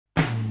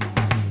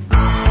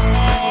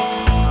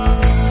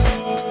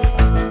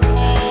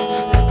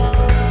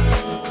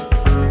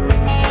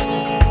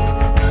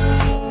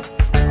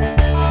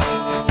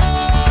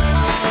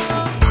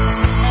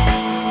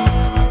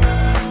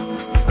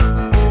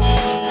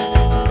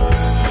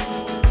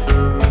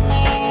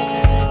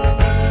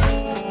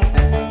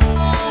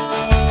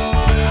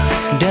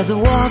There's a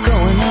war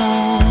going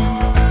on.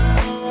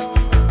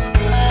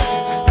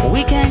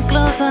 We can't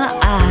close our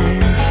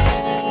eyes.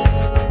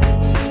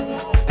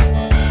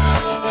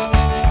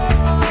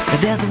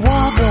 There's a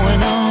war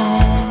going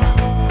on.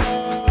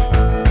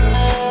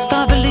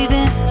 Start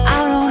believing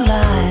our own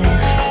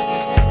lies.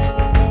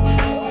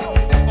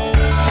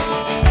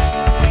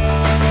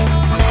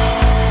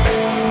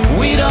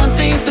 We don't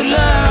seem to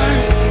learn.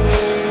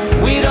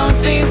 We don't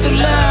seem to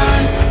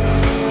learn.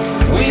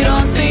 We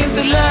don't seem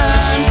to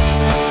learn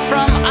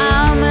from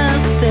our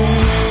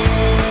mistakes.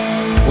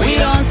 We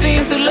don't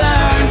seem to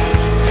learn.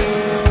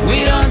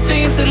 We don't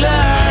seem to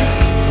learn.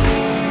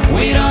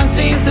 We don't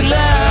seem to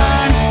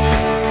learn.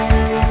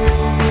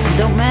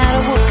 Don't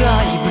matter what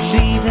God you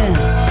believe in,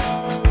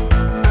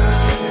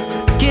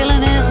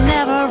 killing is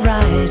never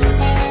right.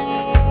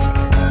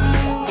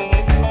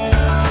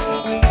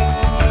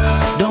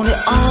 Don't they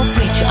all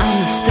preach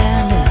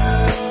understanding?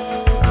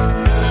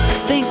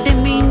 Think they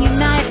mean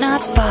unite,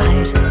 not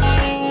fight.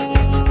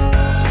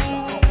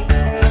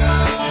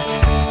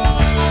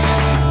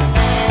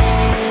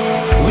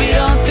 We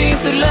don't seem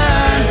to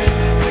learn.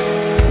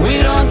 We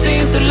don't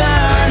seem to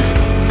learn.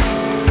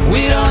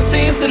 We don't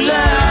seem to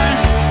learn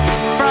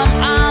from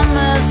our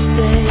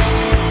mistakes.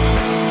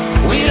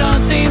 We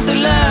don't seem to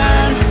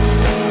learn.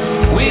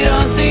 We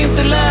don't seem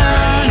to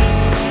learn.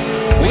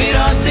 We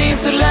don't seem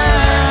to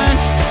learn.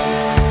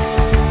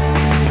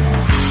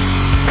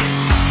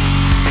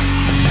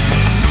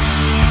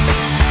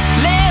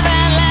 Live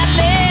and let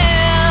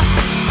live.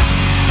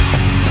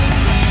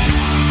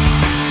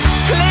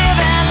 Live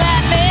and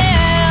let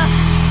live.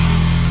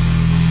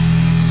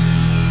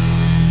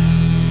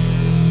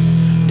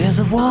 There's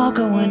a war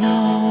going on.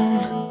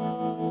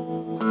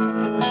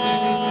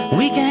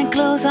 We can't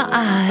close our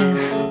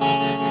eyes.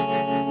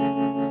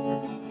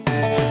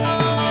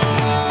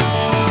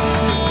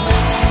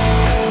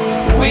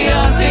 We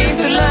don't seem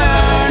to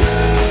learn.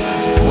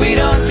 We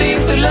don't seem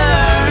to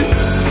learn.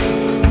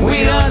 We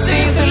don't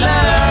seem to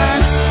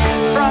learn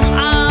from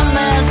our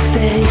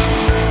mistakes.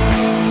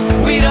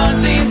 We don't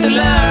seem to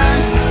learn.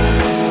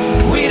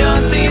 We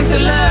don't seem to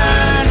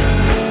learn.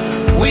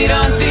 We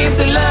don't seem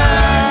to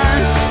learn.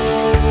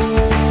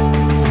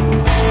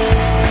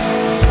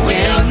 We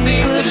don't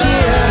seem to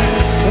learn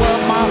what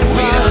my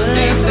father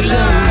seems to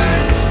learn.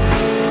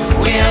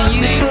 We don't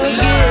seem to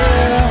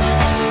learn.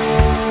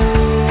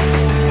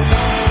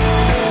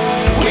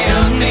 We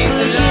don't seem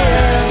to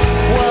learn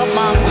what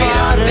my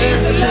father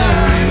seems to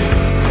learn.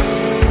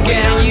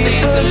 Can you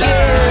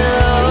forgive?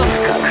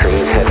 These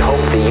countries had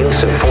hoped the use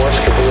of force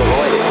could be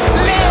avoided.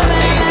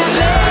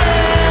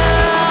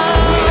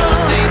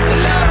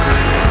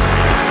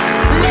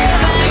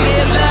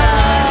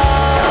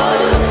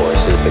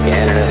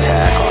 Began an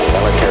attack on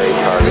military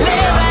targets.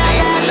 Live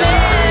and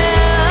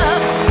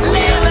live.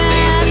 Live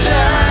and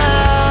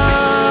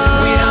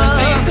love. We don't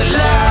seem to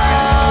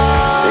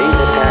love. These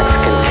attacks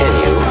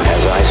continue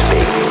as I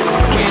speak.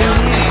 We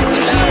don't seem to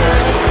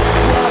learn.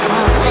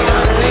 We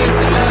don't seem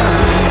to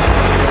learn.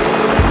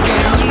 We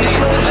don't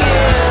seem to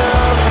live.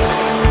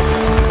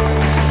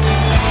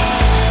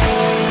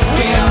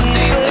 We don't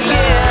seem to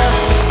live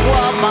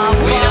what my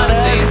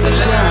father's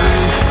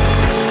done.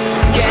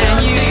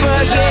 Can you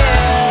forgive?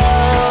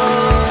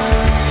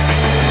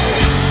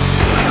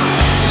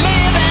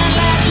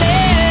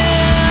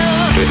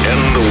 To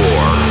end the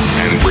war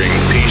and bring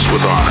peace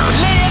with honor,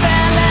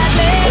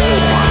 all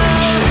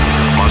parties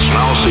must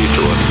now see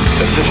to it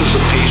that this is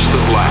a peace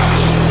that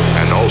lasts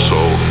and also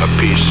a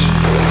peace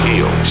that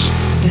heals.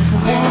 There's a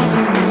war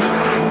going on.